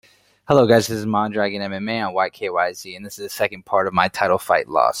Hello, guys. This is Mondragon MMA on YKYZ, and this is the second part of my title fight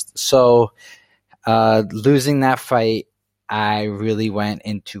lost. So, losing that fight, I really went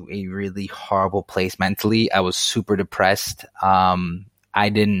into a really horrible place mentally. I was super depressed. I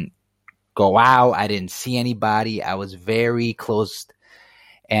didn't go out. I didn't see anybody. I was very closed,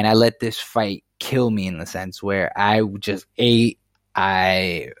 and I let this fight kill me in the sense where I just ate.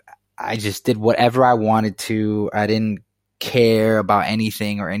 I just did whatever I wanted to. I didn't care about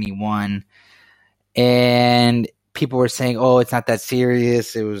anything or anyone. And people were saying, "Oh, it's not that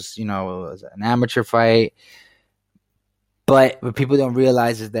serious. It was, it was an amateur fight." But what people don't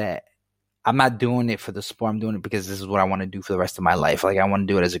realize is that I'm not doing it for the sport. I'm doing it because this is what I want to do for the rest of my life. Like, I want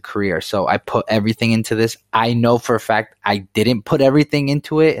to do it as a career. So I put everything into this. I know for a fact I didn't put everything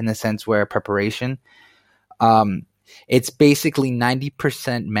into it in the sense where preparation. It's basically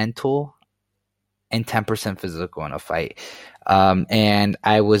 90% mental and 10% physical in a fight. And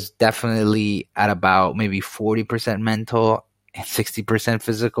I was definitely at about maybe 40% mental and 60%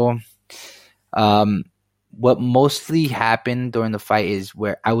 physical. What mostly happened during the fight is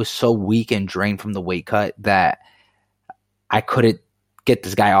where I was so weak and drained from the weight cut that I couldn't get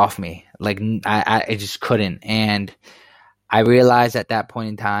this guy off me. Like, I just couldn't. And I realized at that point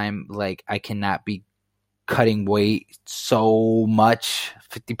in time, like, I cannot be cutting weight so much,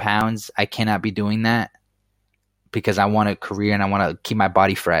 50 pounds. I cannot be doing that because I want a career and I want to keep my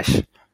body fresh.